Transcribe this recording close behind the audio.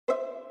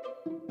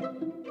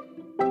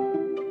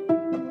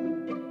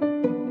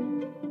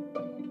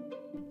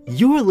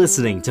You're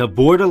listening to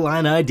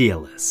Borderline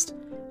Idealist.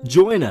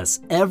 Join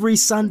us every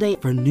Sunday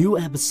for new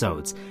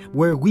episodes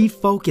where we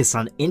focus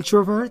on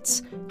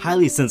introverts,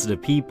 highly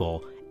sensitive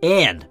people,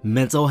 and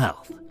mental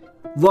health.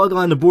 Log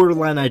on to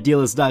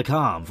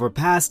BorderlineIdealist.com for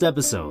past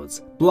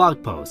episodes,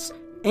 blog posts,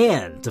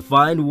 and to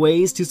find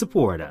ways to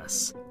support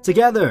us.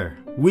 Together,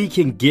 we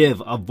can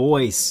give a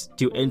voice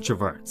to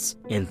introverts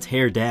and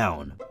tear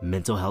down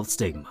mental health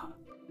stigma.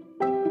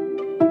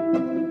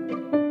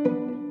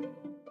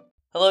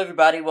 Hello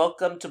everybody,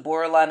 welcome to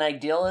Borderline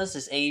Idealist.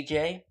 It's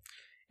AJ.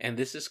 And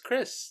this is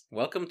Chris.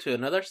 Welcome to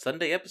another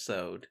Sunday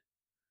episode.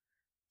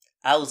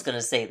 I was going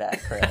to say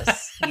that,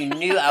 Chris. You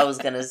knew I was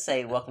going to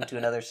say welcome to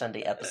another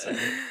Sunday episode.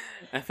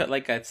 I felt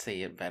like I'd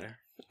say it better.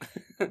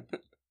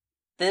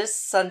 This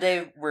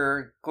Sunday,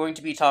 we're going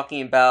to be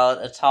talking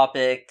about a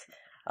topic,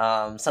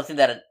 something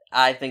that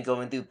I've been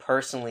going through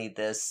personally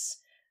this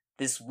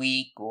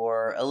week,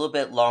 or a little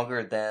bit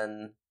longer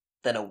than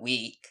a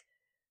week,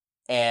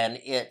 and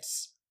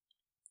it's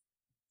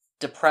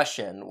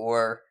depression,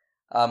 or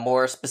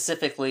more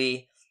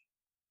specifically,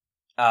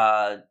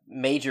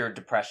 major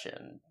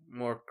depression.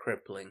 More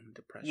crippling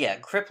depression. Yeah,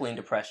 crippling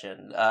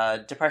depression.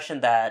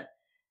 Depression that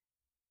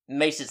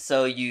makes it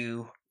so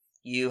you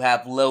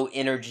have low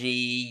energy,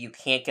 you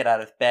can't get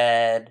out of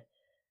bed,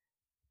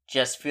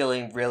 just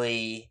feeling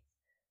really,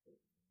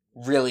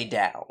 really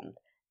down.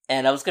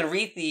 And I was going to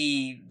read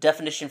the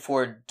definition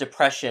for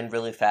depression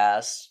really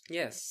fast.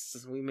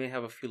 Yes, we may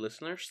have a few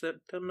listeners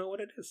that don't know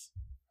what it is.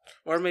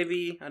 Or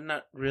maybe I'm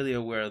not really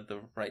aware of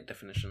the right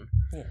definition.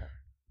 Yeah.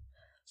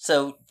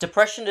 So,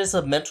 depression is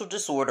a mental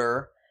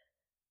disorder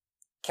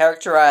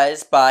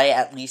characterized by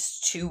at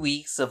least 2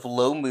 weeks of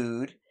low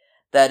mood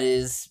that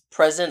is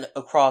present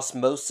across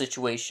most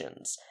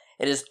situations.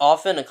 It is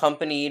often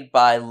accompanied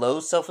by low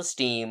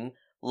self-esteem,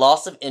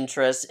 loss of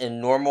interest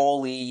in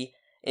normally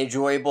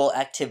enjoyable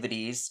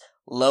activities,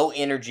 low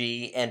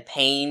energy, and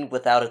pain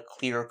without a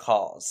clear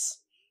cause.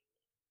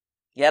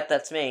 Yep,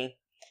 that's me.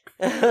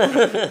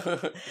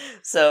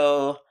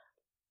 So,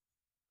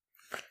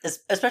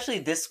 especially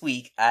this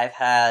week, I've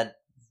had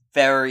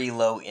very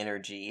low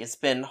energy. It's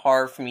been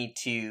hard for me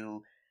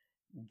to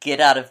get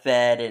out of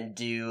bed and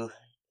do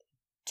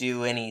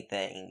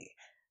anything.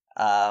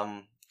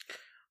 I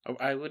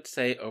would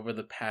say over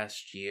the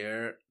past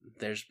year,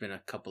 there's been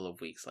a couple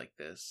of weeks like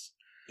this.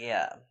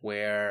 Yeah.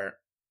 Where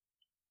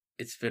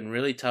it's been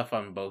really tough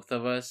on both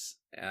of us,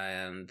 but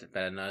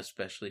I know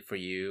especially for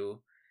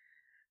you,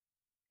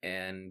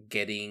 and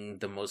getting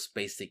the most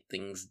basic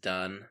things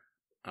done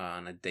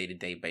on a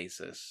day-to-day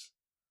basis.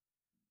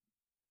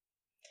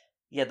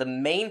 Yeah, the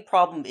main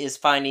problem is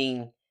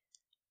finding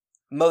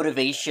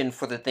motivation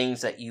for the things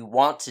that you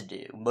want to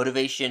do.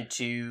 Motivation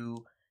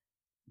to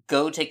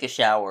go take a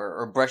shower,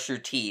 or brush your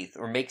teeth,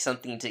 or make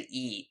something to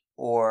eat,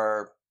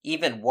 or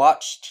even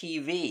watch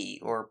TV,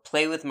 or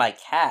play with my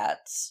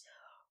cats,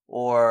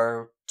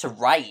 or to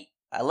write.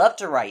 I love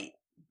to write,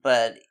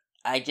 but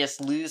I just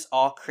lose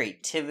all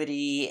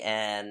creativity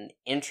and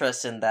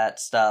interest in that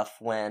stuff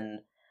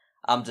when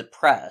I'm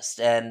depressed.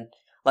 And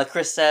like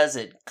Chris says,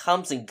 it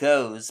comes and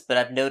goes, but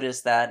I've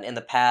noticed that in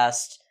the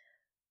past,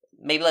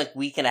 maybe like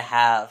week and a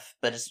half,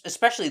 but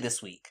especially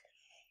this week,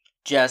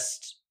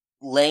 just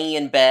laying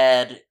in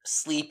bed,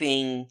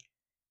 sleeping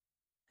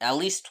at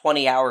least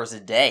 20 hours a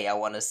day, I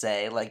want to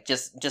say, like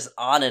just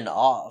on and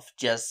off,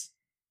 just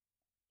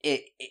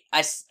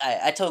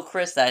I told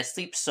Chris that I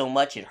sleep so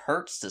much it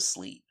hurts to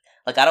sleep.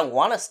 Like, I don't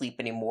want to sleep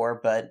anymore,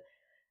 but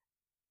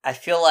I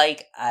feel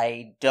like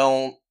I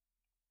don't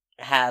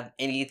have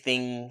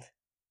anything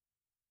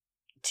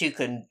to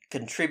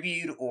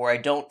contribute, or I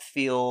don't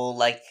feel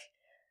like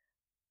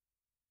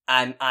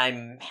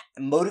I'm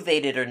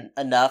motivated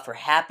enough or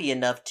happy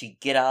enough to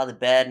get out of the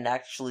bed and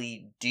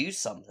actually do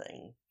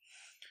something.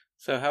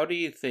 So how would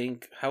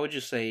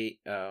you say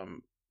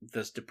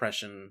this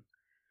depression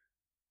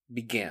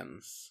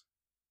begins?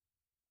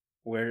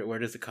 Where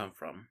does it come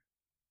from?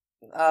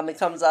 It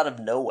comes out of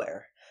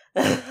nowhere.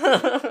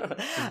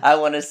 I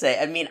want to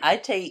say. I mean, I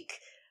take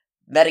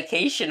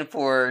medication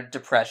for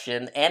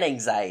depression and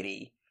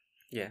anxiety.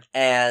 Yeah.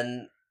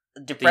 And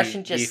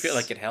depression do you feel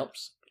like it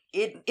helps?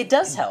 It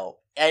does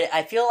help.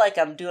 I feel like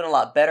I'm doing a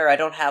lot better. I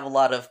don't have a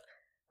lot of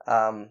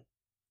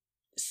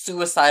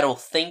suicidal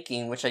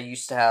thinking, which I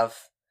used to have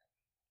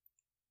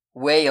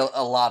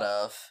a lot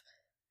of.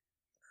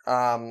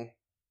 But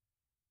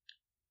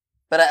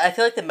I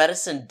feel like the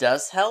medicine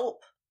does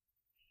help.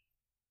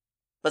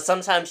 But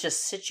sometimes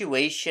just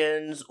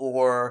situations,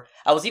 or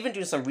I was even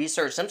doing some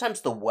research,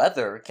 sometimes the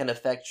weather can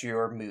affect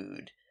your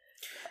mood.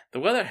 The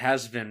weather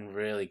has been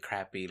really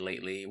crappy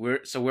lately.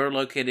 We're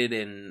located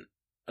in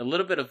a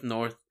little bit of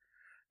North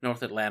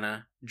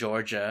Atlanta,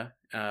 Georgia.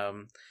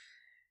 And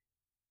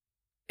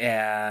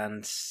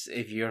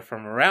if you're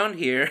from around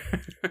here,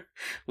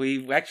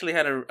 we've actually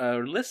had a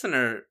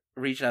listener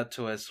reach out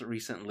to us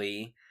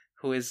recently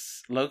who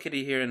is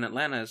located here in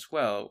Atlanta as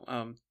well.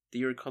 Do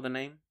you recall the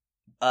name?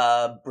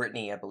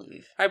 Brittany, I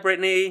believe. Hi,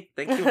 Brittany.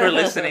 Thank you for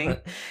listening.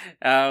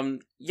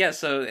 Yeah,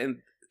 so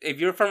and if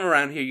you're from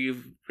around here,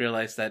 you've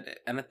realized that,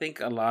 and I think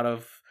a lot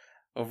of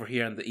over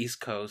here on the East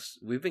Coast,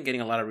 we've been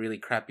getting a lot of really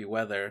crappy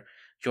weather.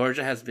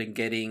 Georgia has been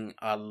getting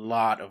a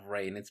lot of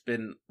rain. It's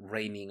been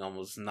raining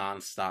almost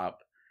nonstop.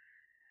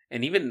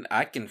 And even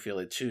I can feel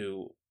it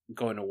too,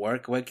 going to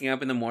work, waking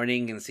up in the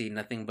morning and seeing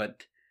nothing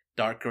but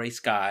dark gray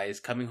skies,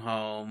 coming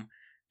home,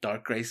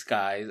 dark gray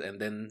skies,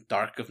 and then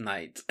dark of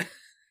night.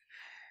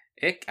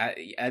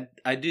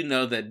 I do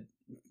know that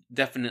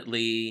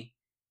definitely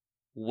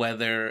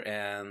weather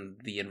and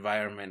the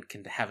environment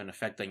can have an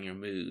effect on your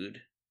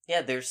mood.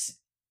 Yeah, there's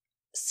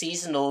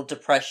seasonal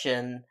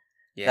depression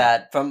Yeah.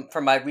 that,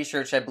 from my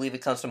research, I believe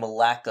it comes from a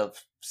lack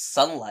of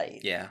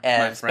sunlight. Yeah,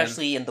 And my friend-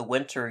 especially in the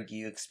winter,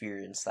 you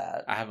experience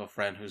that. I have a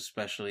friend who's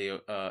especially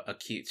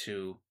acute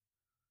to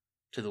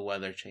the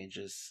weather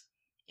changes.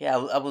 Yeah,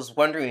 I was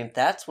wondering if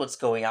that's what's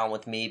going on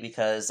with me,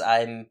 because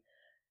I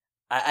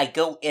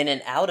go in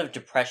and out of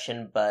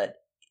depression, but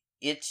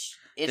it's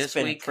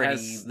been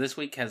pretty. This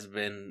week has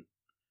been,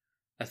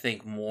 I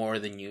think, more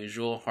than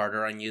usual,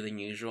 harder on you than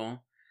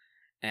usual,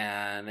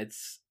 and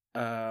it's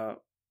I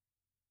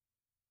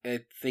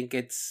think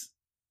it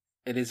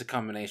is a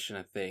combination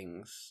of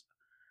things.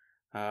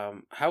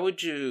 How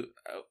would you?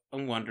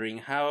 I'm wondering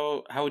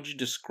how would you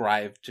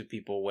describe to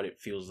people what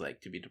it feels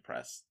like to be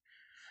depressed?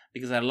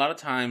 Because a lot of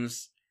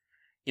times,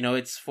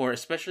 it's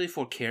especially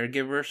for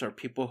caregivers or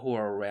people who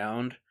are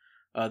around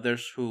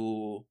others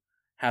who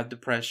have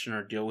depression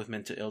or deal with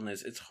mental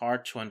illness. It's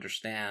hard to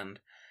understand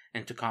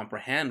and to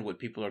comprehend what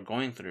people are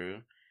going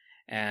through.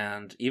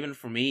 And even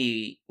for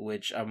me,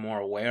 which I'm more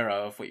aware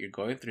of what you're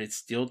going through, it's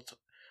still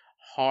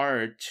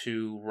hard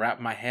to wrap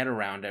my head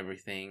around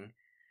everything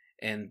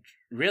and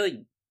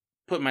really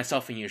put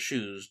myself in your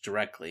shoes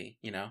directly,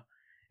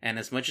 And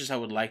as much as I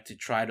would like to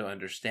try to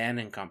understand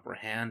and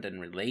comprehend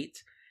and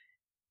relate,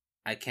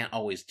 I can't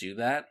always do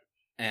that.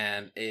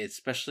 And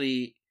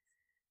especially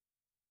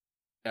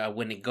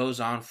when it goes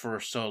on for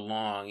so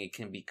long, it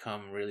can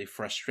become really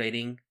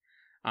frustrating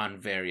on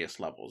various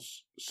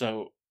levels.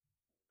 So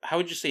how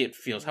would you say it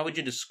feels? How would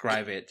you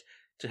describe it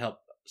to help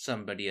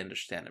somebody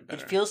understand it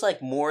better? It feels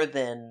like more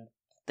than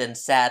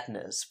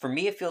sadness. For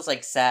me, it feels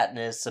like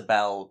sadness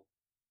about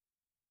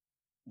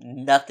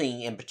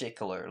nothing in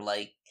particular.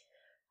 Like,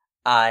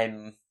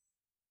 I'm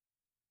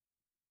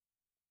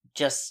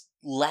just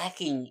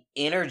lacking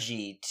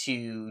energy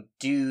to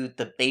do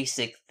the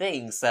basic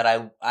things that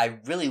I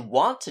really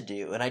want to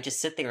do, and I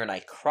just sit there and I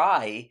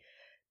cry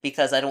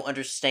because I don't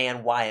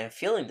understand why I'm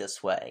feeling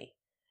this way.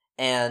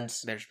 And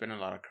there's been a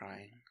lot of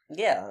crying.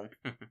 Yeah.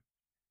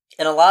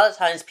 And a lot of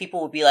times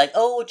people will be like,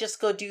 oh, just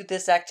go do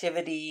this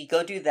activity,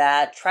 go do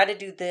that, try to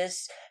do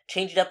this,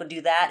 change it up and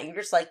do that. And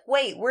you're just like,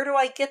 wait, where do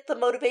I get the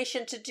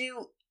motivation to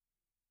do,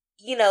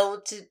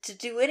 to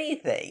do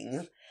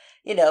anything?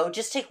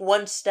 Just take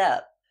one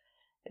step,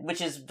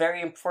 which is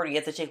very important.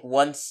 You have to take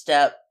one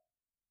step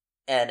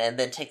and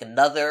then take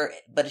another.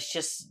 But it's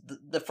just,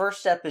 the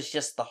first step is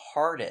just the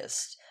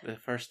hardest. The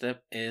first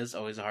step is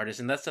always the hardest.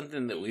 And that's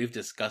something that we've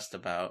discussed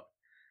about.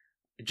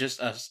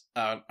 Just us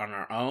on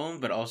our own,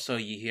 but also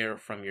you hear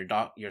from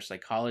your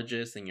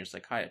psychologist and your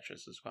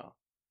psychiatrist as well.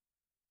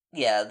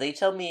 Yeah, they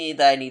tell me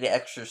that I need to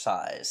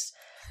exercise,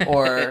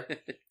 or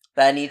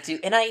that I need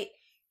to, and I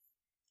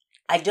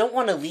don't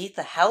want to leave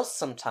the house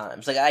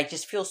sometimes. Like, I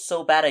just feel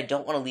so bad I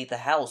don't want to leave the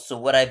house. So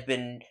what I've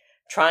been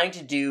trying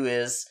to do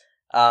is,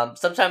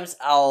 sometimes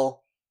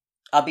I'll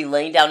be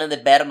laying down in the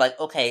bed. I'm like,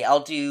 okay,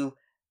 I'll do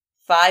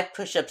 5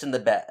 push-ups in the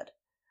bed,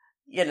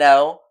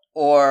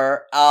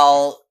 or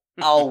I'll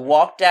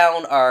walk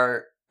down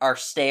our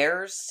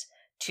stairs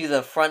to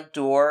the front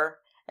door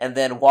and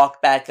then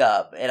walk back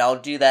up, and I'll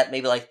do that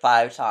maybe like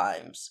 5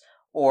 times.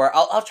 Or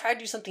I'll try to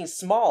do something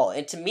small,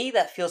 and to me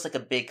that feels like a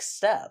big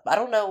step. I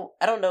don't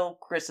know,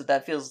 Chris, if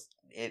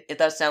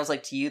that sounds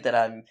like to you that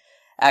I'm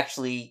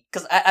actually,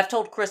 because I've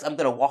told Chris I'm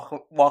gonna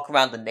walk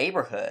around the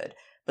neighborhood,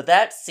 but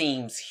that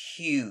seems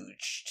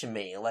huge to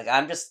me. Like,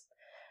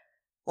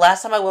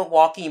 last time I went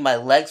walking, my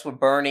legs were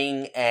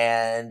burning,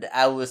 and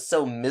I was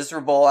so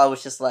miserable. I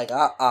was just like,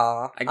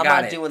 I'm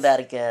not doing that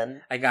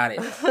again. I got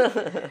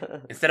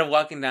it. Instead of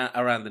walking down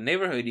around the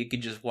neighborhood, you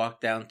could just walk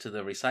down to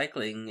the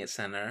recycling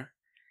center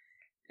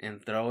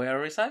and throw away our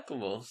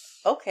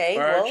recyclables. Okay,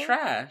 or our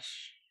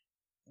trash.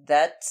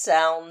 That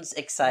sounds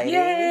exciting.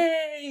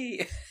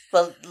 Yay!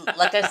 But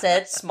like I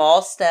said,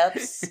 small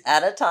steps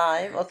at a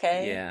time,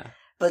 okay? Yeah.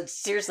 But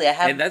seriously, I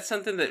have... And that's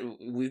something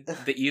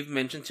that you've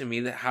mentioned to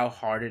me, that how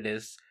hard it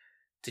is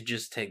to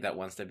just take that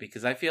one step.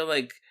 Because I feel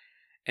like,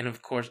 and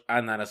of course,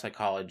 I'm not a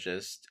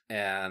psychologist,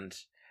 and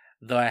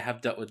though I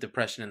have dealt with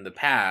depression in the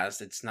past,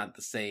 it's not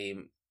the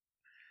same.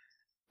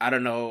 I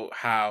don't know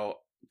how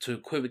to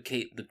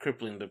equivocate the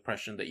crippling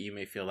depression that you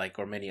may feel like,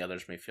 or many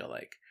others may feel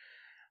like.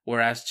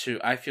 Whereas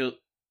I feel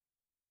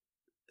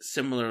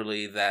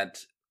similarly that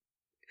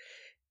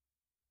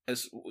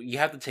you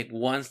have to take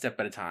one step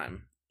at a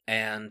time.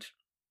 And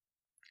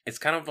it's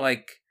kind of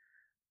like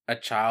a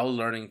child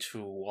learning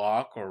to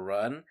walk or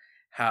run,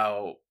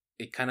 how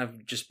it kind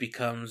of just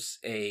becomes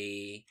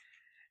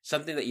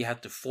something that you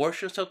have to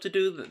force yourself to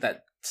do,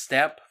 that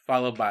step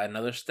followed by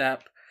another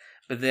step.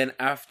 But then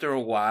after a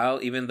while,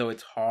 even though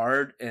it's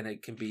hard and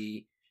it can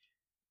be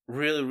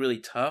really, really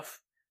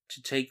tough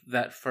to take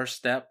that first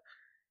step,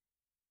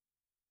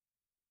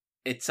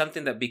 it's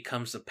something that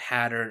becomes a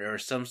pattern, or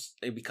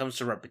it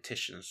becomes a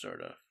repetition,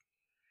 sort of.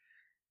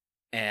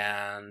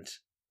 And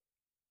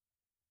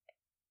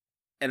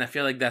I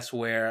feel like that's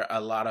where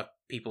a lot of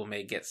people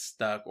may get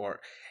stuck, or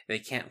they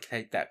can't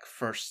take that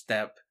first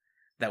step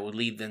that would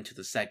lead them to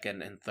the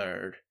second and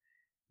third,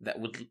 that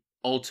would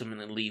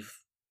ultimately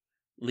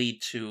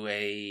lead to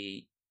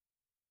a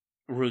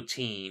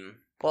routine.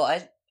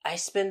 Well, I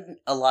spend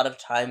a lot of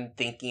time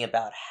thinking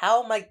about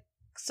how am I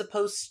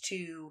supposed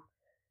to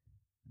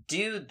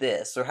do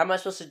this, or how am I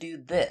supposed to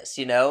do this,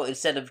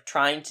 instead of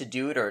trying to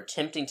do it or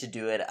attempting to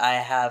do it.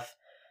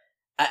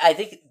 I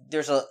think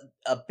there's a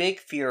big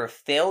fear of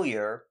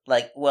failure,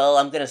 like, well,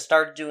 I'm going to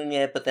start doing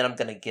it, but then I'm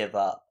going to give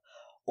up.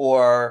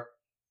 Or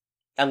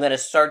I'm going to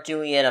start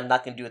doing it, I'm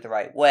not going to do it the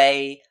right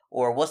way,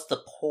 or what's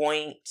the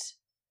point?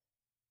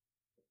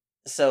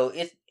 So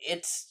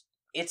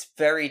it's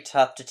very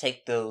tough to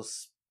take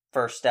those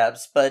first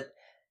steps, but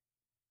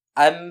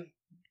I'm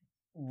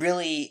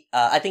really,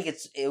 I think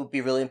it would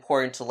be really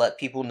important to let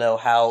people know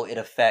how it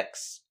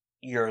affects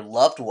your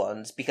loved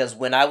ones, because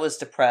when I was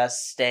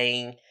depressed,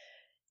 staying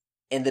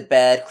in the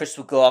bed, Chris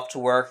would go off to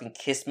work and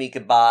kiss me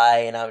goodbye,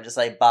 and I would just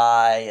say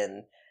bye,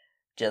 and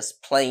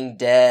just playing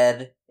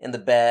dead in the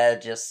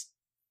bed, just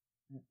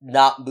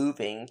not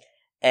moving.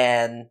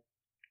 And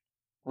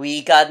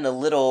we got in a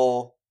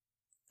little,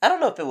 I don't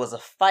know if it was a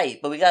fight,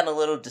 but we got in a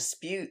little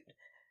dispute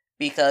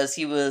because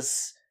he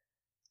was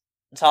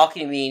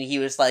talking to me and he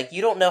was like,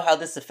 you don't know how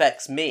this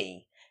affects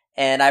me.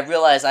 And I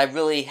realized I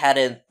really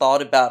hadn't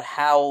thought about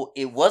how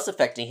it was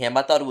affecting him.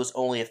 I thought it was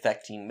only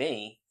affecting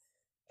me.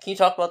 Can you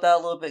talk about that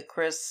a little bit,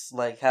 Chris?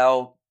 Like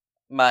how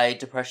my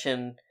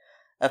depression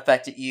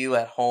affected you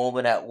at home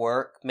and at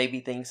work? Maybe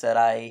things that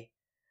I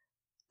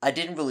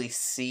didn't really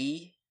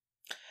see.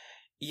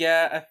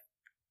 Yeah,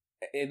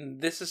 and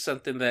this is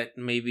something that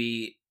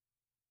maybe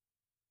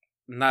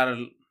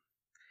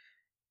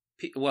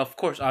well, of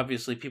course,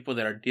 obviously, people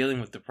that are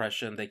dealing with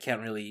depression, they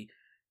can't really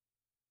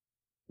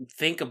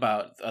think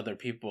about other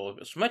people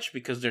as much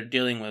because they're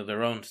dealing with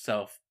their own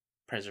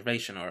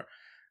self-preservation or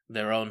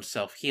their own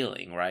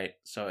self-healing, right?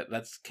 So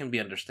that can be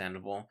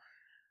understandable.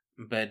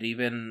 But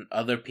even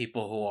other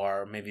people who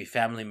are maybe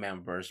family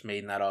members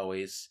may not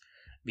always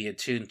be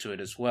attuned to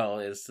it as well,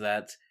 is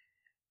that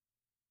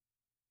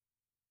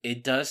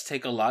it does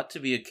take a lot to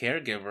be a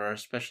caregiver,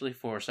 especially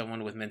for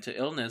someone with mental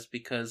illness,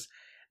 because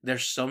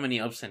there's so many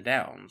ups and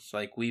downs.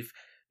 Like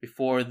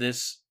before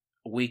this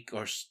week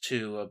or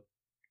two of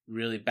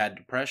really bad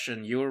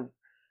depression, you were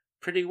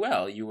pretty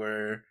well. You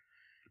were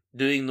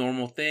doing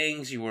normal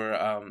things. You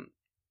were,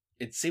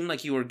 it seemed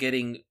like you were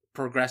getting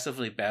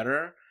progressively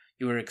better.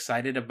 You were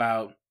excited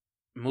about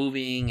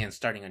moving and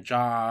starting a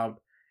job.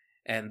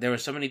 And there were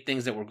so many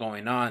things that were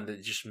going on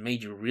that just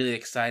made you really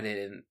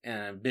excited and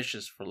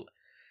ambitious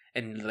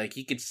and like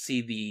you could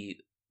see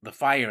the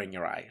fire in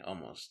your eye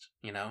almost,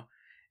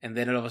 and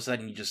then all of a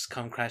sudden you just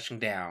come crashing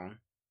down.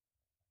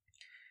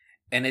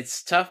 And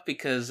it's tough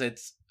because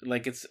it's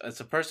like it's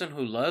a person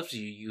who loves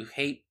you. You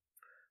hate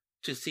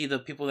to see the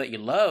people that you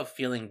love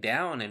feeling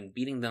down and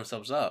beating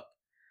themselves up.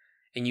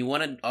 And you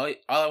want to, all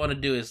I want to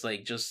do is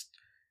like just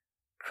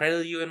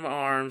cradle you in my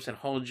arms and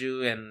hold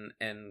you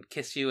and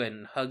kiss you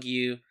and hug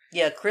you.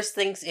 Yeah, Chris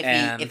thinks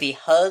if he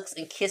hugs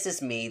and kisses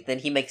me, then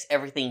he makes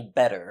everything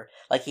better.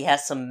 Like he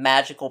has some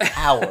magical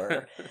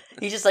power.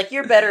 He's just like,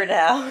 you're better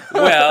now.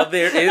 Well,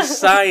 there is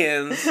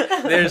science.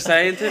 There's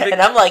scientific...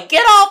 And I'm like,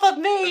 get off of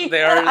me!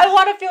 I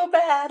want to feel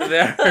bad!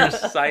 There are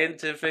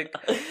scientific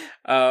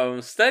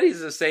studies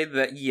that say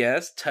that,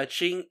 yes,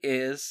 touching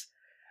is...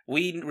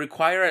 We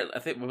require,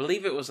 I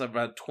believe it was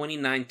about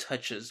 29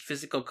 touches,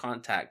 physical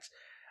contact,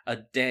 a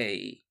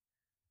day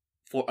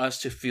for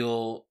us to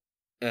feel...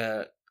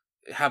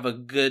 have a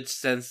good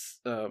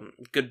sense,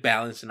 good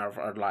balance in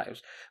our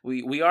lives.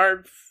 We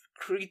are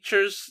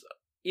creatures,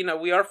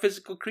 we are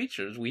physical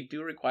creatures. We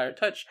do require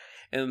touch.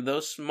 And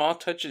those small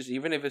touches,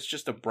 even if it's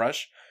just a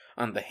brush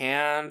on the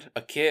hand,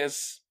 a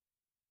kiss,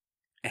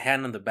 a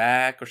hand on the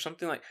back, or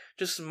something like,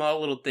 just small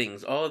little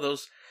things. All of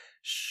those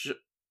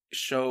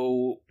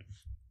show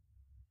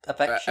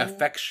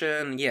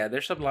affection. Yeah,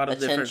 there's a lot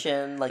of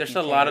attention, there's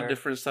a lot of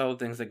different subtle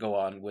things that go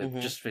on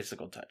with just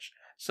physical touch.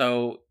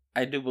 So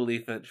I do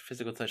believe that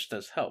physical touch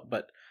does help,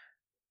 but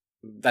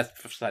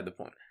that's beside the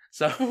point.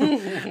 So,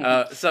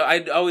 so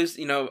I always,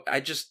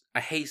 I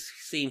hate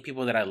seeing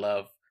people that I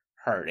love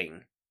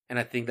hurting, and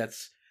I think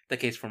that's the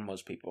case for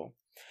most people.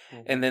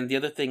 Mm-hmm. And then the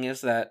other thing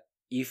is that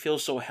you feel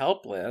so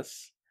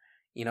helpless.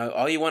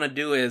 All you want to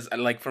do is,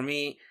 like for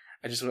me,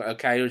 I just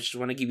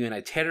want to give you an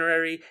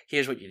itinerary.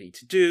 Here's what you need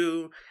to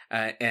do,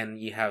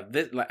 and you have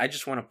this. Like, I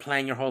just want to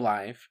plan your whole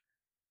life,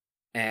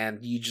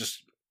 and you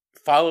just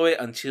follow it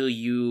until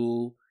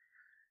you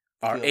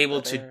are Feel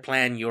able to better.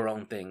 plan your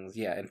own things,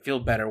 yeah, and feel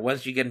better.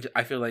 Once you get into,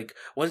 I feel like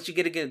once you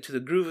get into the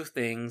groove of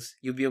things,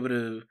 you'll be able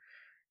to,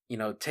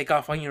 take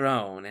off on your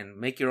own and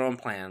make your own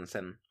plans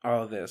and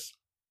all of this.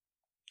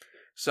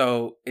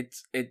 So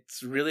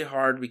it's really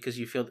hard because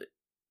you feel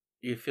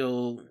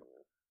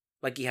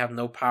like you have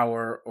no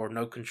power or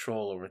no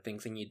control over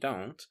things, and you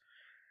don't.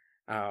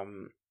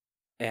 And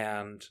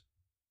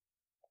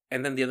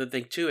then the other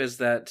thing too is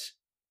that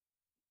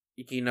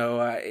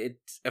it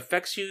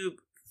affects you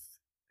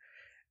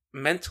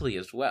mentally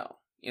as well.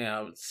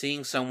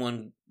 Seeing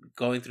someone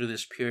going through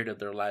this period of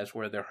their lives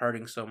where they're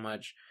hurting so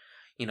much,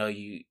 you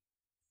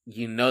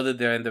know that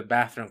they're in the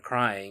bathroom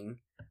crying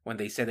when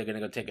they say they're going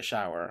to go take a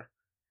shower.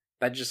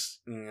 That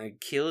just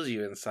kills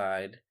you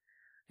inside.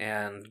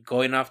 And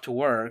going off to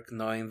work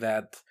knowing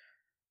that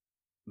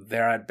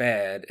they're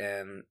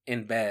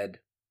in bed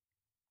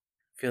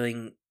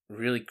feeling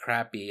really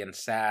crappy and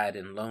sad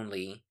and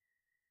lonely,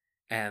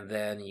 and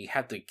then you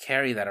have to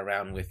carry that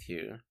around with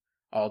you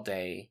all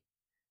day,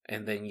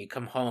 and then you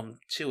come home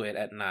to it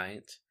at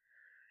night,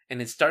 and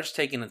it starts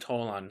taking a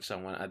toll on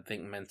someone, I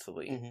think,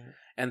 mentally. Mm-hmm.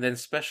 And then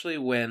especially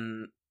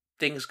when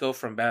things go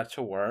from bad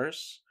to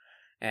worse,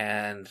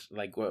 and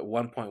like at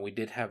one point we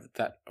did have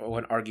that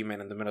one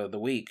argument in the middle of the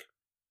week.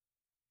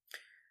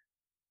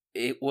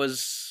 It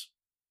was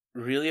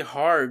really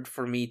hard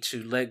for me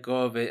to let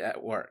go of it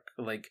at work.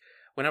 Like,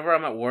 whenever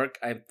I'm at work,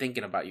 I'm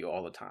thinking about you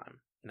all the time.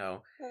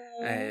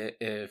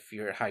 If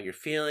you're how you're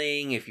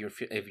feeling, if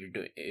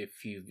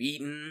you've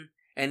eaten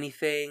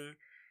anything,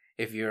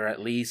 if you're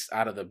at least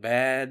out of the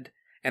bed,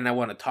 and I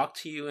want to talk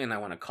to you, and I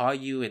want to call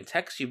you and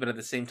text you, but at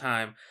the same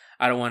time,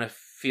 I don't want to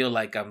feel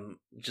like I'm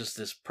just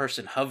this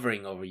person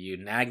hovering over you,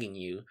 nagging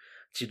you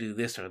to do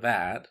this or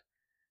that,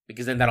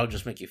 because then that'll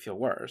just make you feel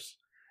worse.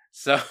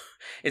 So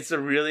it's a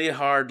really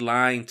hard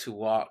line to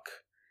walk,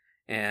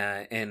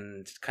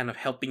 and kind of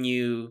helping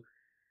you,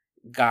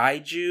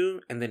 guide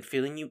you, and then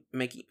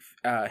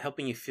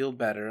helping you feel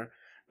better,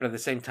 but at the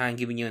same time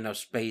giving you enough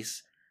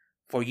space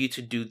for you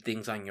to do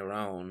things on your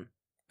own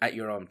at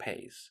your own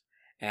pace.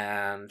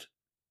 And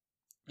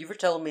you were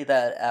telling me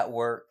that at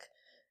work,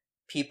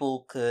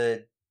 people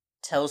could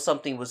tell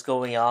something was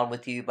going on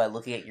with you by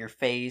looking at your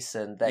face,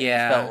 and that you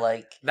felt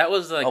like that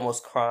was like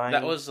almost crying.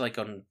 That was like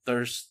on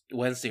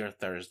Wednesday or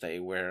Thursday,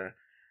 where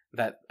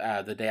that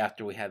the day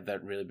after we had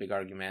that really big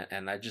argument,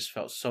 and I just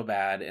felt so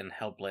bad and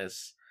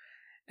helpless,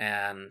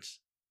 and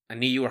I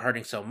knew you were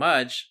hurting so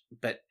much,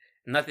 but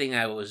nothing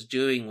I was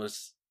doing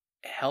was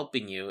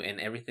helping you, and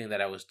everything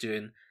that I was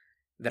doing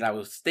that I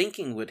was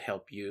thinking would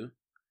help you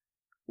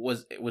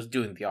was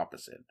doing the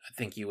opposite. I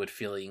think you were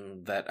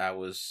feeling that I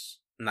was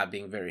not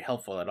being very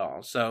helpful at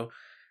all. So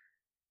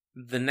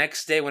the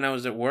next day when I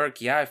was at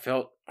work, I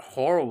felt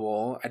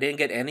horrible. I didn't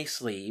get any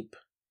sleep.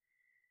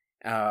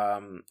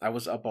 I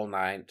was up all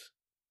night.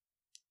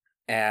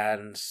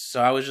 And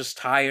so I was just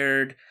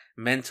tired,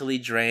 mentally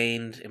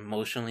drained,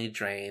 emotionally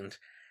drained.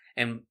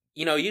 And,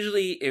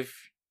 usually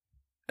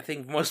I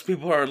think most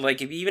people are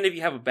like, even if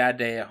you have a bad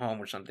day at home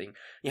or something,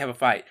 you have a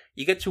fight,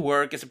 you get to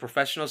work, it's a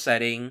professional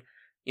setting,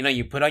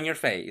 you put on your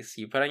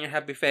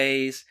happy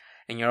face,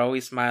 and you're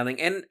always smiling.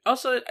 And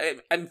also,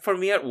 and for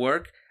me at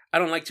work, I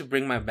don't like to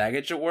bring my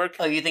baggage at work.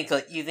 Oh, you think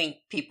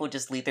people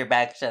just leave their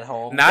baggage at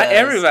home? Not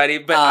everybody,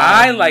 but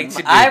I like to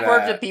do that. I've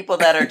worked with people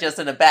that are just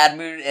in a bad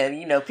mood,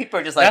 and people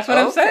are just like, That's what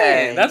I'm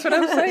saying. That's what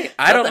I'm saying.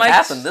 I don't like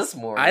happened this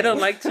morning. I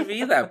don't like to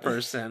be that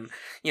person.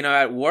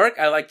 At work,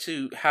 I like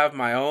to have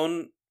my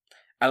own.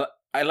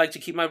 I like to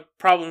keep my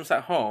problems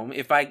at home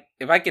if I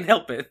can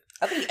help it.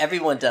 I think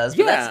everyone does,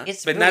 but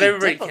it's but really not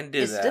everybody can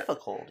do that. It's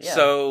difficult. Yeah.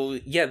 So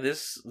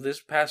this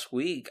past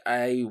week,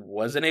 I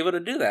wasn't able to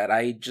do that.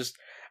 I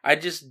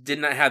just did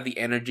not have the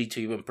energy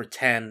to even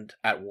pretend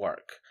at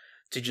work,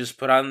 to just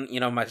put on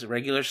my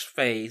regular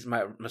face,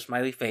 my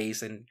smiley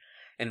face, and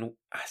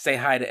say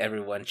hi to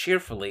everyone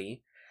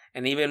cheerfully,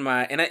 and even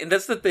and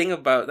that's the thing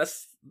about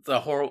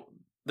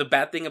the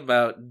bad thing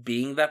about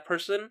being that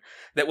person,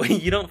 that when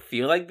you don't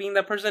feel like being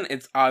that person,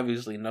 it's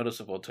obviously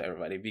noticeable to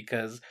everybody,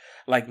 because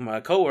like my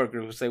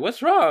coworker would say,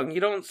 "What's wrong? You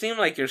don't seem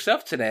like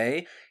yourself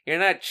today. You're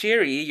not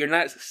cheery. You're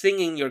not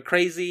singing your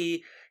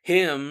crazy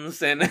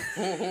hymns and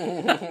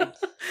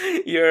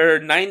your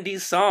 90s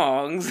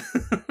songs,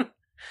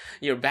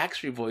 your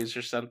Backstreet Boys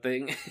or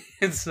something."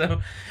 And so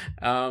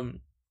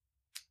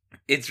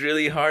it's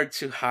really hard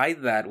to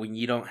hide that when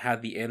you don't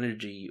have the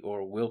energy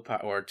or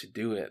willpower to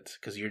do it,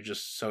 because you're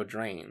just so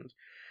drained.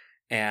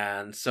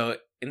 And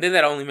then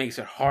that only makes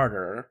it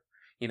harder,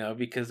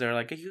 because they're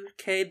like, "Are you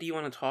okay? Do you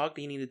want to talk?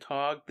 Do you need to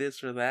talk?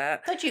 This or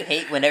that?" Don't you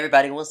hate when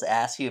everybody wants to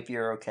ask you if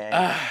you're okay?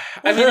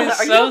 I mean,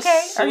 it's so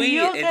sweet.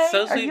 It's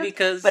so sweet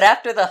because... But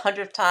after the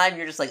 100th time,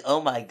 you're just like,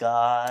 "Oh my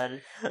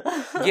God."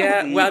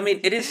 Yeah, well, I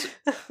mean, it's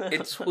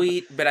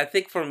sweet, but I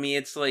think for me,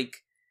 it's like,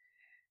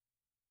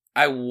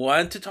 I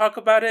want to talk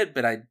about it,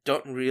 but I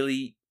don't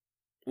really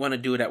want to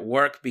do it at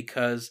work,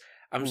 because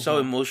I'm so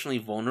emotionally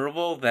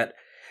vulnerable that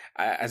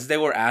as they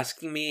were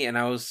asking me, and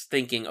I was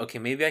thinking, okay,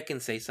 maybe I can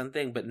say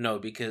something, but no,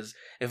 because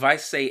if I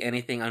say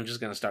anything, I'm just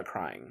going to start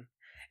crying.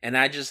 And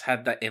I just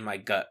had that in my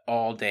gut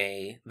all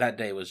day. That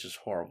day was just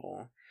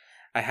horrible.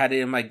 I had it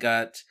in my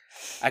gut.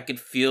 I could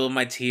feel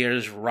my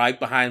tears right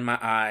behind my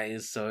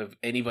eyes. So if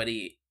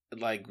anybody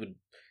like would,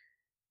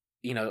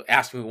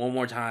 ask me one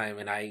more time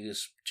and I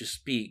just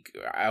speak,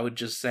 I would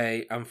just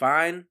say, I'm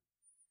fine.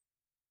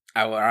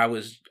 I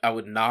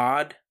would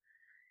nod.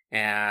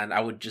 And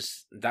I think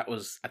that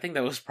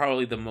was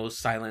probably the most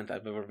silent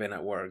I've ever been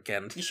at work.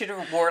 And you should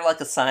have wore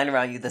like a sign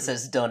around you that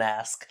says "Don't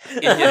ask."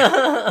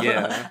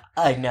 Yeah.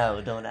 I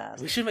know, don't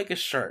ask. We should make a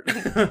shirt.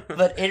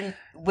 But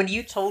when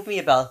you told me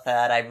about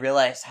that, I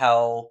realized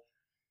how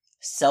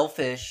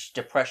selfish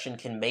depression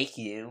can make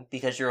you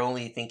because you're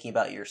only thinking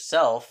about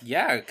yourself.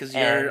 Yeah, because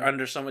you're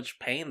under so much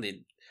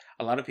pain.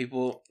 A lot of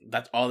people,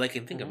 that's all they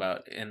can think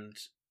about, and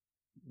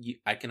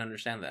I can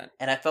understand that.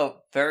 And I felt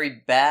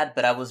very bad,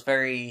 but I was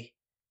very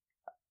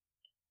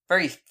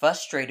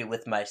frustrated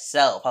with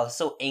myself. I was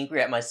so angry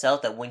at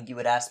myself that when you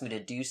would ask me to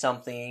do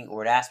something or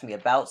would ask me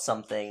about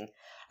something,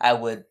 I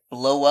would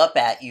blow up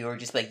at you or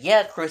just be like,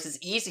 yeah, Chris, it's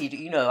easy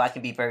to, I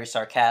can be very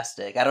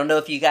sarcastic. I don't know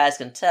if you guys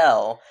can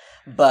tell,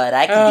 but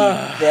I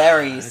can be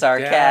very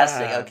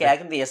sarcastic. God. Okay, I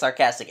can be a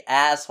sarcastic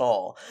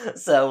asshole.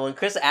 So when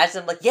Chris asked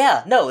him, I'm like,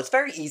 yeah, no, it's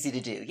very easy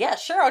to do. Yeah,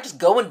 sure, I'll just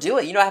go and do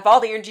it. I have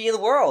all the energy in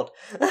the world.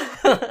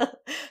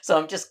 So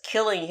I'm just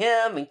killing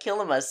him and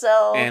killing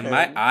myself. And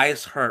my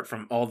eyes hurt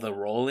from all the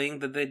rolling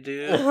that they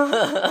do.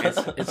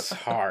 It's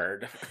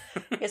hard.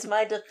 It's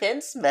my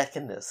defense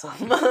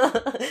mechanism.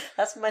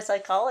 That's what my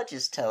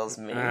psychologist tells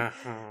me.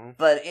 Uh-huh.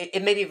 But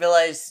it made me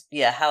realize,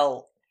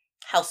 how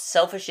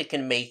selfish it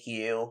can make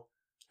you.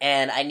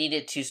 And I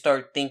needed to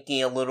start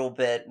thinking a little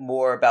bit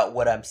more about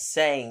what I'm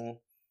saying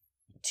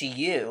to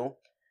you.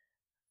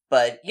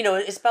 But,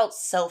 it's about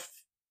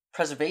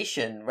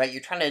self-preservation, right?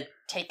 You're trying to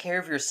take care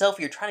of yourself.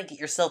 You're trying to get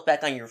yourself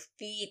back on your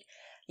feet.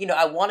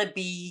 I want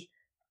to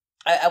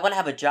I want to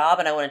have a job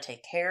and I want to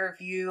take care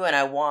of you and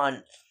I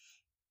want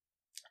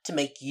to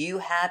make you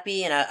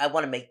happy and I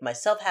want to make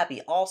myself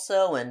happy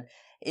also. And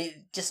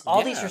just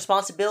all these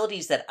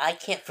responsibilities that I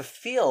can't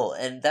fulfill.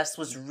 And that's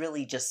what's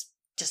really just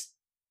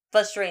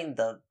frustrating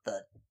the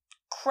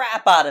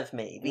crap out of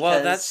me. Because...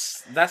 Well,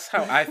 that's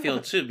how I feel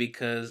too,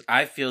 because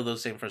I feel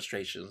those same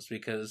frustrations.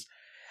 Because,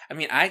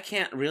 I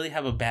can't really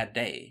have a bad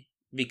day,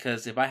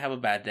 because if I have a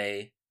bad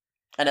day,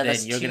 I know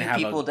that's two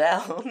people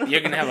down. You're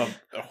gonna have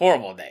a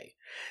horrible day.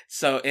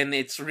 So, and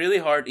it's really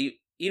hard,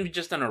 even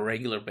just on a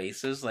regular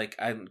basis. Like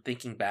I'm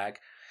thinking back,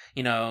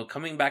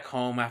 coming back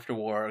home after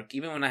work,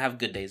 even when I have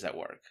good days at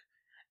work,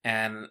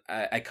 and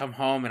I come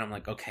home and I'm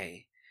like,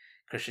 okay,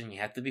 Christian, you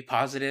have to be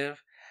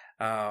positive.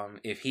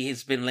 If he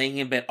has been laying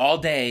in bed all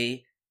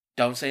day,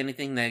 don't say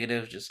anything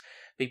negative. Just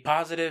be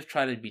positive.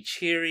 Try to be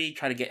cheery.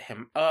 Try to get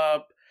him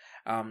up.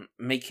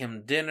 Make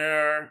him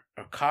dinner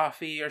or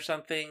coffee or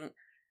something.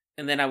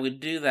 And then I would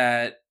do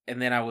that.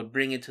 And then I would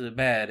bring it to the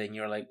bed. And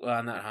you're like, well,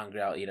 I'm not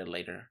hungry. I'll eat it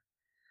later.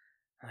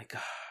 I'm like,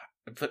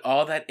 I put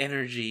all that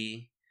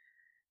energy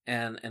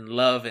and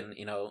love and,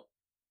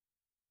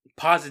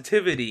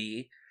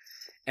 positivity.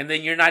 And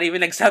then you're not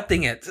even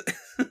accepting it.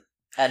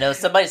 I know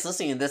somebody's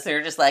listening to this and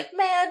they're just like,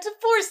 man,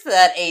 divorce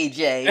that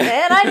AJ,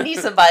 man. I need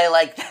somebody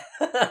like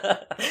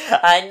that.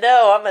 I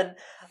know,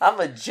 I'm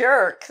a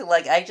jerk.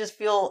 Like, I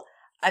feel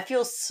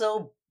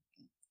so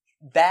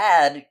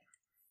bad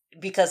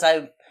because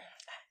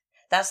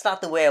that's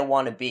not the way I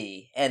want to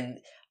be. And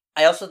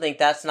I also think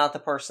that's not the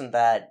person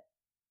that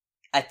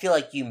I feel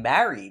like you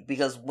married,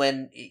 because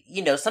when,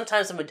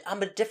 sometimes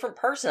I'm a different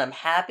person. I'm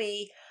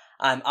happy,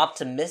 I'm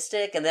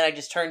optimistic, and then I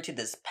just turn to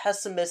this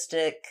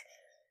pessimistic,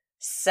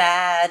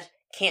 sad,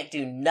 can't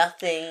do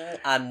nothing.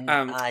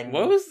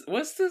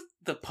 What's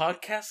the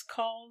podcast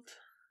called?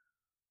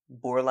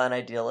 Borderline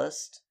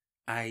Idealist.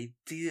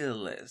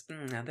 Idealist.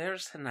 Now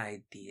there's an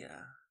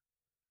idea.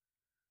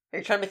 Are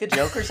you trying to make a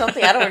joke or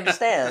something? I don't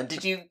understand.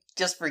 Did you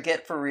just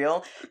forget for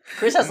real?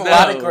 Chris has a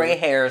lot of gray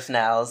hairs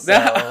now, so...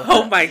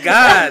 Oh my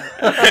god!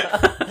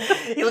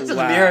 He looks in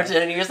the mirror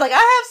and he was like, I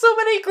have so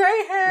many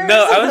gray hairs!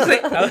 No,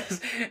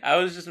 I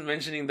was just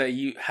mentioning that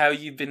how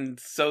you've been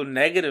so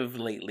negative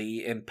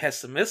lately and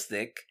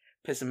pessimistic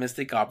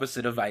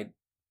opposite of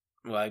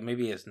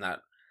maybe it's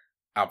not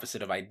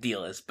opposite of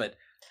idealist, but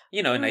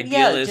an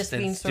idealist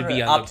tends to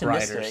be on the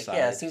brighter side.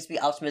 Yeah, it seems to be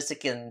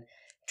optimistic and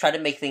try to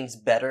make things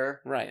better.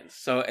 Right.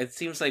 So it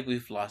seems like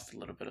we've lost a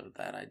little bit of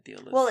that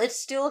idealism. Well, it's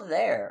still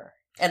there.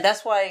 And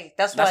that's why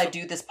I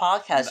do this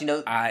podcast,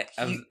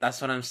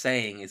 that's what I'm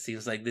saying. It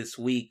seems like this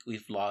week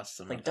we've lost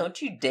some. Like, don't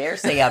you dare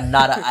say I'm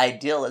not an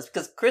idealist,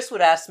 because Chris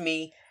would ask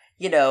me,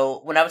 when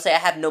I would say I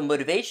have no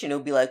motivation, it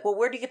would be like, well,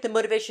 where do you get the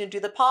motivation to do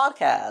the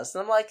podcast?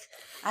 And I'm like,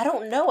 I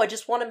don't know. I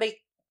just want to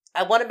make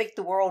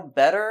the world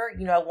better.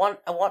 I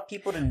want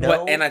people to know.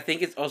 Well, and I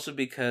think it's also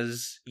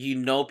because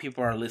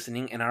people are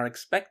listening and are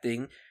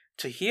expecting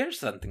to hear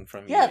something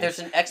from you. Yeah, there's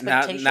an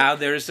expectation. Now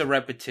there's a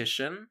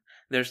repetition.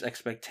 There's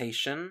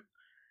expectation,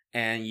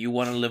 and you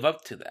want to live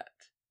up to that.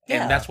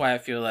 Yeah. And that's why I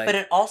feel like. But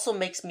it also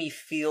makes me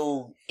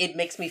feel. It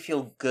makes me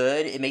feel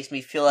good. It makes me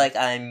feel like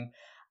I'm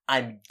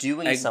I'm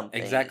doing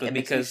something. Exactly, it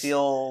makes me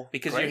feel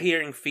because great. you're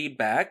hearing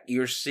feedback,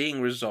 you're seeing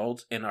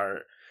results in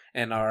our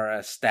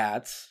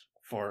stats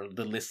for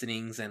the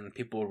listenings and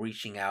people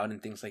reaching out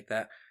and things like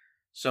that.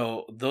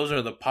 So those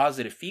are the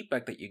positive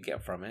feedback that you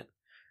get from it,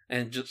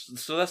 and just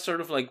so that's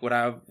sort of like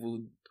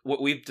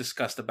what we've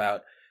discussed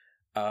about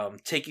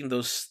taking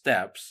those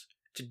steps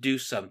to do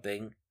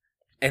something,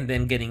 and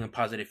then getting a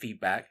positive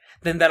feedback.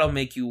 Then that'll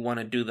make you want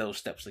to do those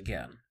steps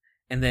again,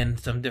 and then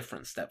some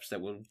different steps that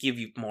will give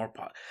you more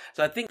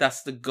So I think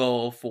that's the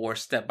goal for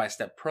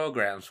step-by-step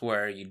programs,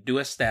 where you do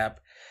a step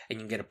and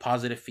you get a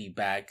positive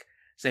feedback.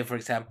 Say, for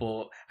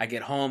example, I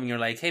get home and you're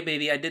like, hey,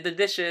 baby, I did the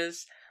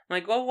dishes. I'm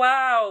like, oh,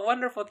 wow,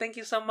 wonderful. Thank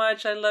you so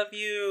much. I love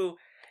you.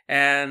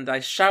 And I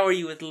shower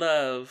you with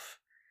love.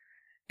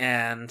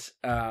 And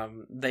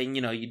then,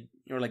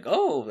 you're like,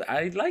 oh,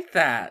 I like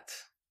that.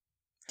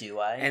 Do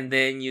I? And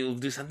then you'll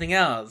do something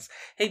else.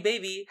 Hey,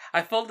 baby,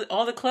 I folded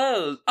all the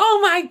clothes. Oh,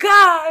 my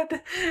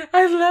God.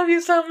 I love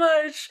you so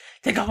much.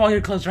 Take off all your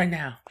clothes right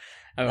now.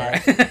 All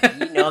right.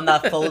 I'm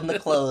not folding the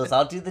clothes.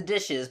 I'll do the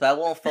dishes, but I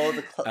won't fold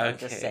the clothes. Okay. I'm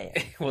just saying.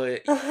 Well,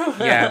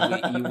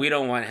 yeah, we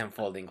don't want him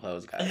folding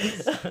clothes,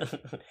 guys.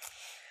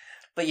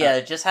 But yeah,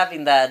 just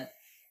having that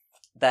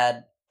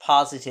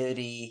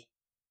positivity.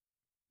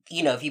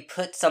 If you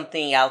put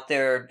something out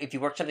there, if you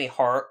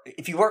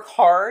work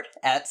hard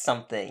at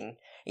something,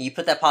 and you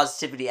put that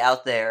positivity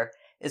out there,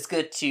 it's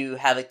good to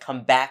have it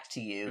come back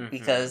to you,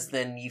 because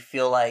then you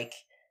feel like,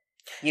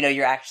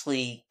 you're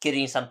actually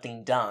getting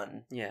something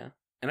done. Yeah.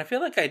 And I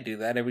feel like I do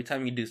that every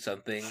time you do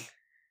something,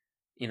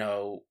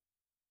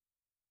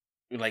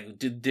 like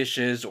do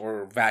dishes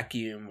or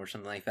vacuum or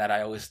something like that.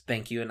 I always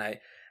thank you, and I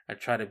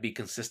try to be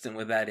consistent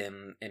with that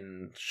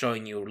in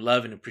showing you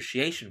love and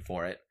appreciation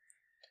for it.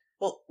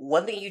 Well,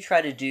 one thing you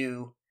try to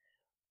do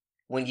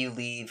when you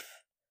leave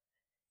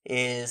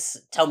is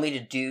tell me to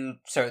do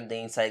certain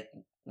things,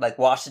 like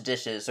wash the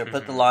dishes or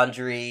put the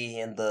laundry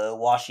in the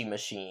washing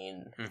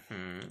machine.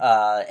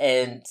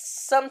 And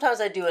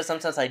sometimes I do it,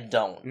 sometimes I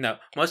don't. No,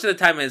 most of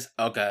the time is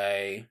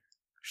okay,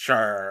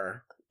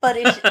 sure. But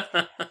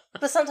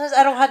but sometimes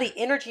I don't have the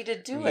energy to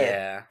do it.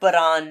 Yeah. But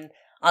on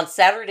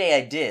Saturday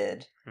I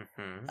did.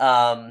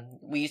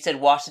 When you said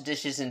wash the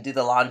dishes and do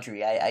the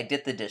laundry, I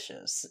did the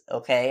dishes.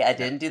 Okay, I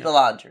didn't do the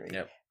laundry.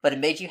 Yep. But it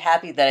made you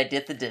happy that I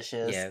did the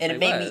dishes, yes, and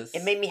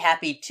it made me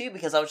happy too,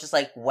 because I was just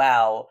like,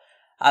 wow,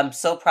 I'm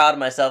so proud of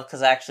myself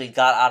because I actually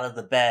got out of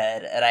the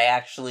bed and I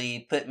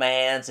actually put my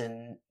hands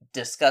in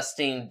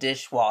disgusting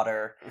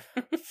dishwater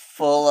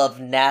full of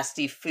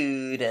nasty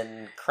food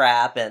and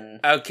crap and...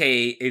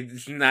 Okay,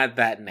 it's not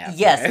that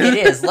nasty. Yes, it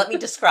is. Let me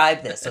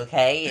describe this,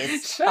 okay?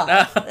 It's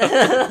tough.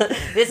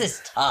 This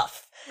is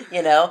tough,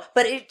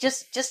 But it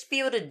just be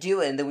able to do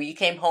it, and then when you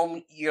came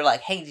home, you're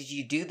like, hey, did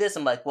you do this?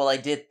 I'm like, well, I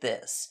did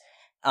this.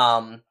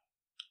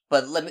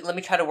 But let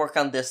me try to work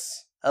on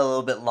this a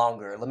little bit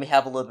longer. Let me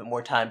have a little bit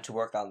more time to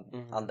work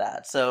on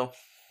that. So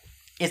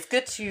it's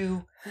good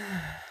to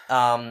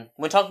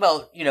when talking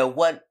about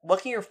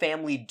what can your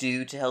family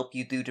do to help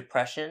you through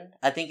depression.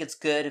 I think it's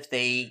good if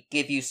they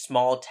give you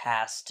small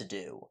tasks to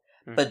do,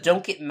 but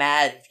don't get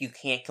mad if you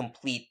can't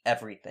complete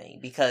everything,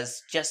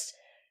 because just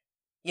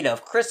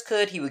if Chris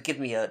could, he would give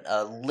me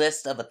a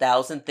list of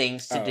 1,000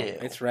 things to do.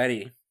 It's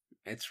ready.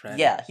 It's ready.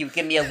 Yeah, he would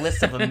give me a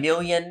list of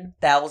 1,000,000,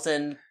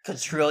 1,000,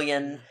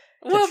 quadrillion.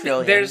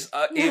 Well, there's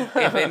if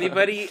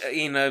anybody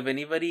if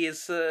anybody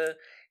is what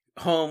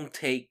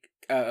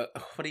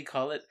do you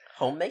call it?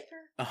 Homemaker?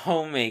 A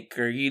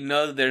homemaker.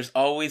 There's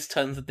always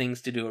tons of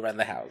things to do around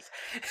the house.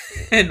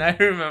 And I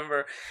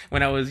remember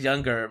when I was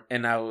younger,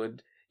 and I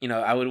would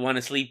want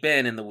to sleep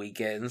in the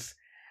weekends.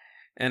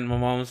 And my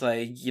mom was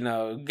like,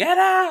 get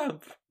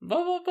up,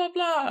 blah, blah, blah,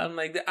 blah. I'm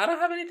like, I don't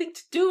have anything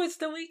to do. It's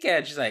the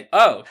weekend. She's like,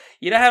 oh,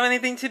 you don't have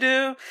anything to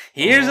do?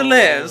 Here's a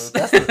list.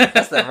 That's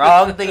the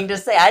wrong thing to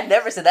say. I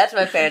never said that to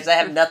my parents. I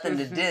have nothing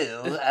to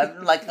do.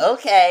 I'm like,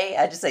 okay.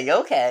 I just say,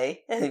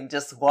 okay. And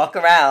just walk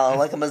around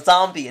like I'm a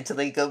zombie until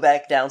they go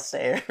back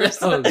downstairs.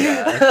 Oh,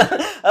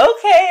 God.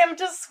 Okay, I'm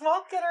just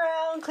walking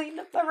around, cleaning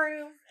up my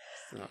room.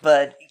 No.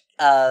 But...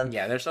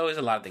 yeah, there's always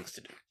a lot of things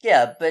to do.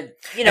 Yeah, but,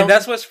 And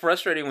that's what's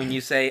frustrating when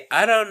you say,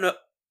 I don't know,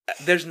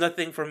 there's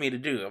nothing for me to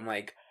do. I'm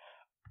like,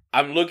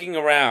 I'm looking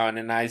around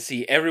and I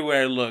see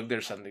everywhere I look,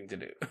 there's something to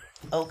do.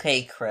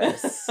 Okay,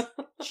 Chris.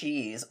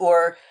 Jeez.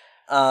 Or,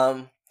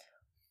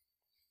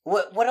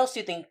 what else do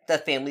you think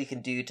that family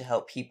can do to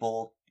help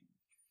people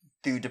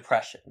through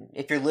depression?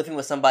 If you're living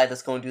with somebody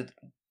that's going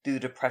through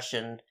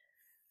depression,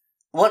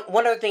 one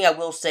other thing I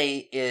will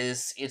say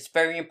is it's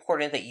very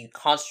important that you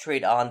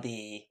concentrate on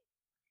the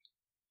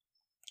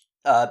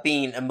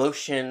being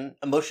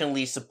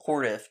emotionally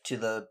supportive to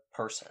the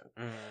person,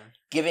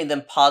 giving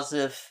them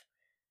positive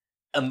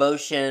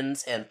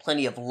emotions and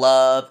plenty of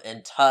love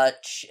and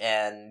touch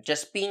and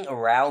just being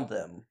around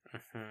them,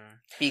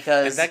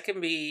 because and that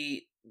can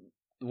be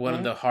one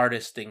of the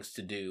hardest things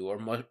to do, or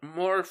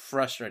more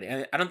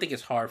frustrating. I don't think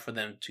it's hard for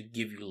them to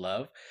give you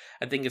love.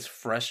 I think it's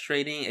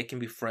frustrating. It can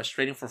be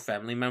frustrating for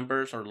family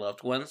members or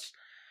loved ones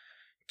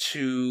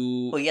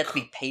to... Well, you have to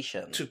be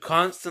patient. To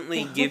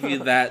constantly give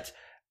you that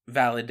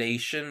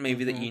validation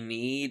maybe that you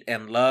need,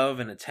 and love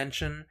and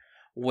attention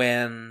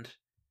when,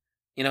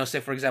 say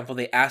for example,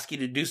 they ask you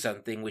to do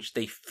something which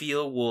they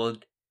feel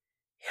would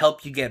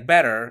help you get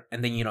better,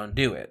 and then you don't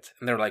do it.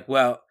 And they're like,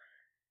 well,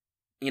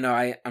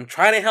 I'm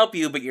trying to help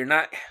you, but you're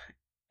not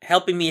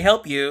helping me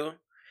help you.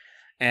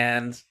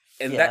 And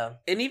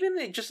that, and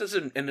even just as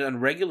in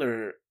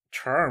regular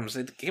terms,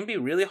 it can be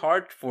really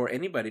hard for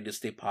anybody to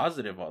stay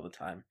positive all the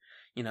time.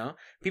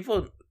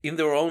 People in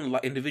their own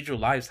individual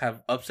lives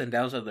have ups and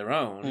downs of their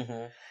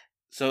own.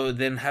 So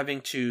then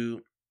having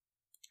to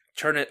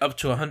turn it up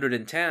to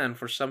 110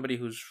 for somebody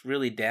who's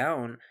really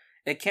down,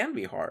 it can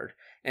be hard.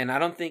 And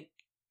I think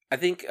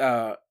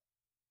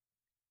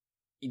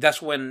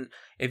that's when,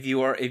 if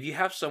you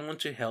have someone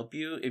to help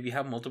you, if you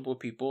have multiple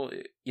people,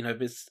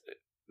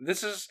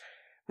 this is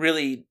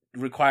really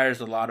requires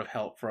a lot of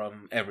help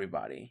from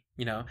everybody,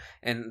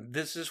 and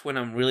this is when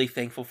I'm really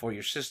thankful for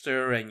your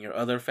sister and your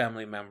other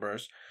family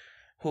members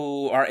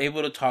who are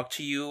able to talk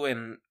to you,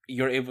 and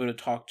you're able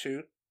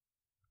to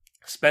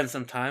spend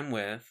some time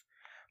with.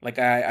 Like,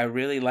 I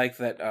really like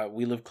that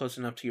we live close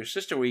enough to your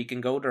sister where you can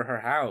go to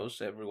her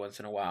house every once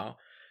in a while,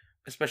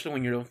 especially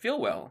when you don't feel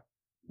well,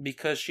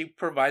 because she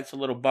provides a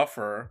little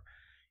buffer,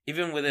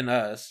 even within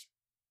us,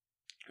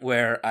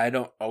 where I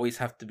don't always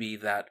have to be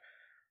the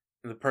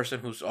person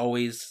who's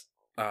always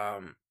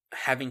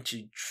having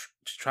to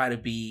try to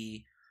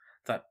be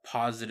that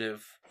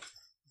positive,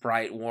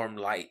 bright, warm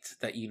light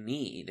that you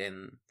need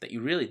and that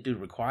you really do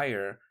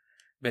require,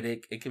 but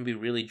it can be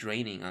really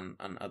draining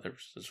on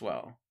others as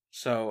well.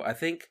 So I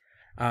think,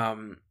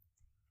 definitely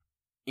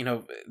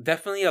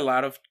a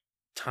lot of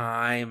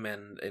time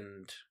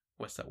and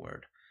what's that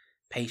word?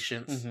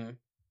 Patience.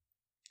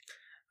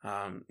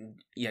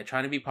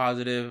 Trying to be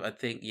positive. I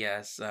think,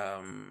 yes,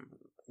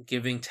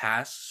 giving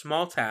tasks,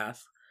 small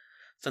tasks,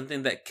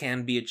 something that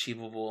can be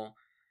achievable,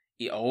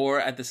 or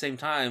at the same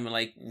time,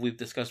 like we've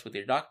discussed with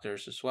your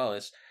doctors as well,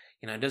 is,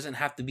 it doesn't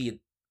have to be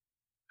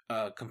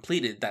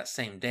completed that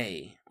same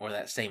day or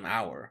that same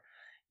hour.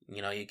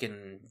 You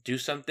can do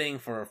something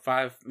for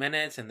 5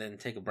 minutes and then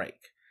take a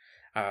break.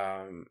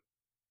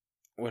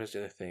 What is the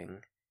other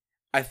thing?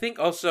 I think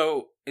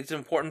also it's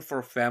important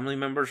for family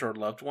members or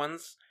loved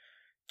ones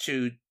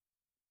to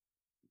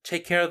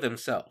take care of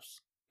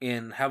themselves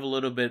and have a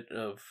little bit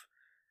of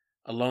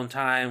alone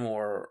time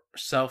or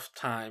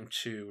self-time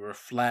to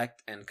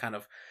reflect and kind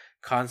of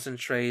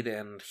concentrate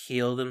and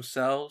heal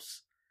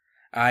themselves.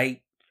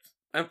 I'm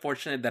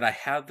fortunate that I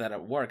have that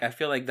at work. I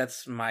feel like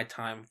that's my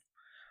time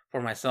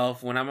for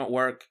myself. When I'm at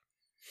work,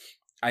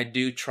 I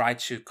do try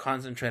to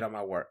concentrate on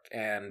my work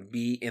and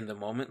be in the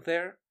moment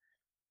there,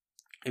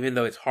 even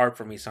though it's hard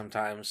for me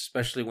sometimes,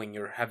 especially when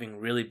you're having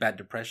really bad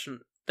depression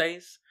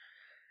days,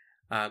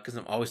 because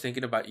I'm always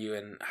thinking about you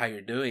and how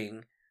you're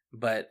doing.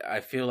 But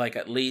I feel like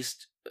at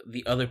least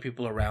the other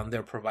people around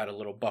there provide a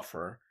little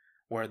buffer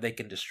where they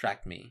can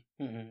distract me.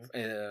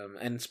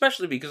 And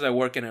especially because I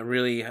work in a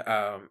really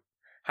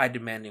high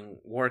demanding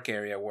work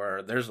area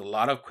where there's a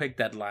lot of quick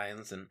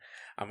deadlines, and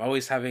I'm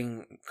always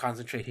having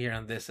concentrate here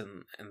on this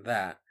and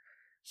that.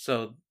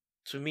 So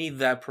to me,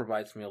 that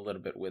provides me a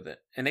little bit with it.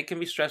 And it can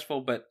be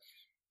stressful, but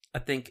I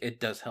think it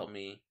does help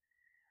me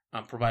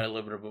provide a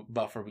little bit of a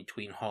buffer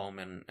between home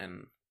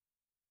and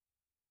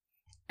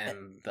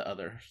the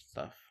other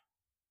stuff.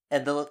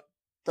 And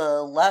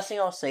the last thing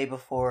I'll say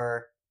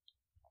before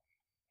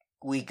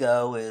we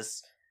go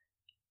is,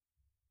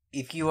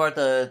 if you are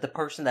the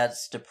person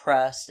that's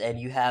depressed and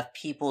you have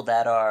people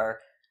that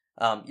are,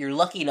 you're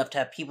lucky enough to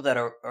have people that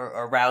are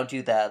around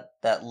you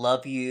that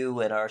love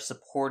you and are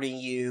supporting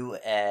you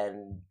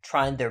and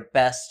trying their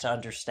best to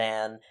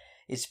understand,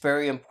 it's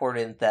very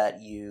important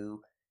that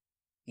you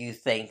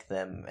thank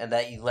them and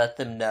that you let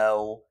them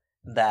know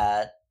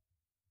that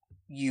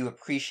you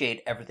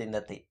appreciate everything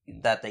that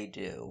they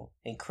do.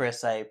 And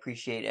Chris, I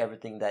appreciate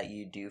everything that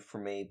you do for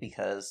me,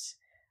 because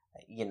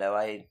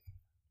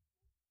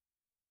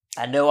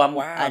I know I'm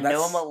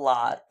a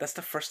lot. That's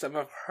the first time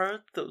I've heard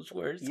those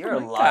words. You're a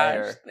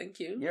liar. Gosh, thank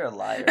you. You're a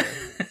liar.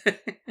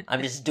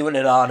 I'm just doing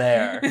it on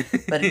air.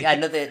 But I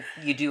know that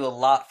you do a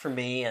lot for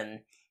me, and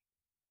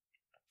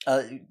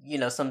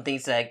some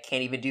things that I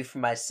can't even do for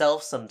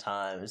myself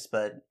sometimes,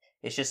 but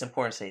it's just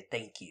important to say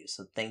thank you.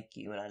 So thank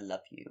you, and I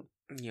love you.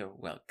 You're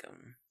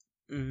welcome.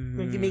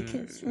 Give me a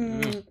kiss.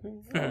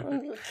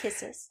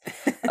 Kisses.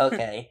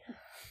 Okay.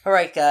 All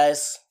right,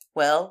 guys.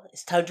 Well,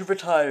 it's time to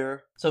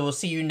retire. So we'll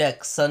see you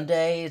next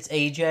Sunday. It's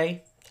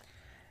AJ.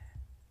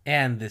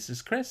 And this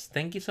is Chris.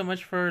 Thank you so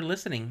much for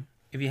listening.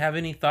 If you have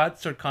any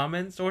thoughts or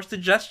comments or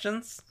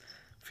suggestions,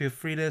 feel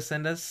free to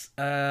send us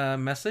a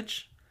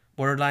message,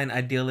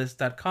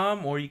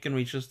 borderlineidealist.com, or you can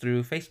reach us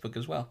through Facebook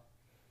as well.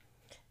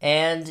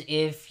 And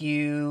if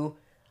you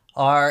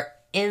are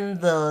in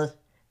the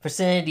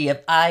vicinity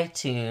of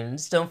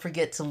iTunes, don't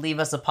forget to leave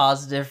us a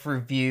positive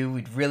review.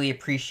 We'd really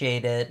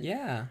appreciate it.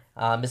 Yeah.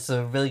 It's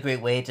a really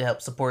great way to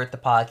help support the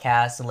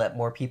podcast and let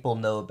more people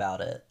know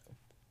about it.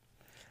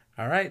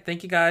 All right.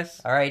 Thank you,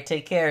 guys. All right.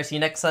 Take care. See you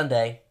next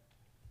Sunday.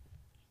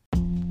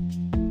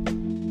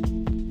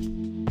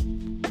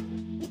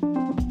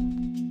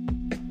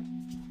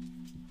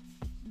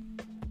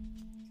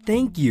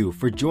 Thank you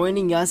for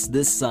joining us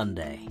this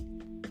Sunday.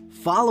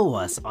 Follow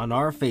us on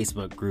our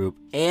Facebook group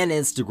and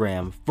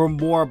Instagram for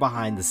more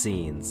behind the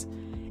scenes.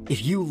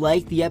 If you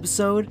liked the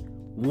episode,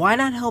 why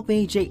not help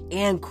AJ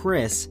and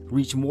Chris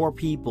reach more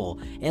people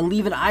and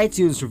leave an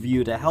iTunes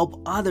review to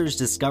help others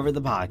discover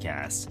the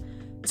podcast?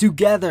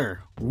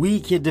 Together, we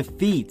can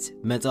defeat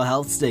mental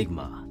health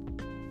stigma.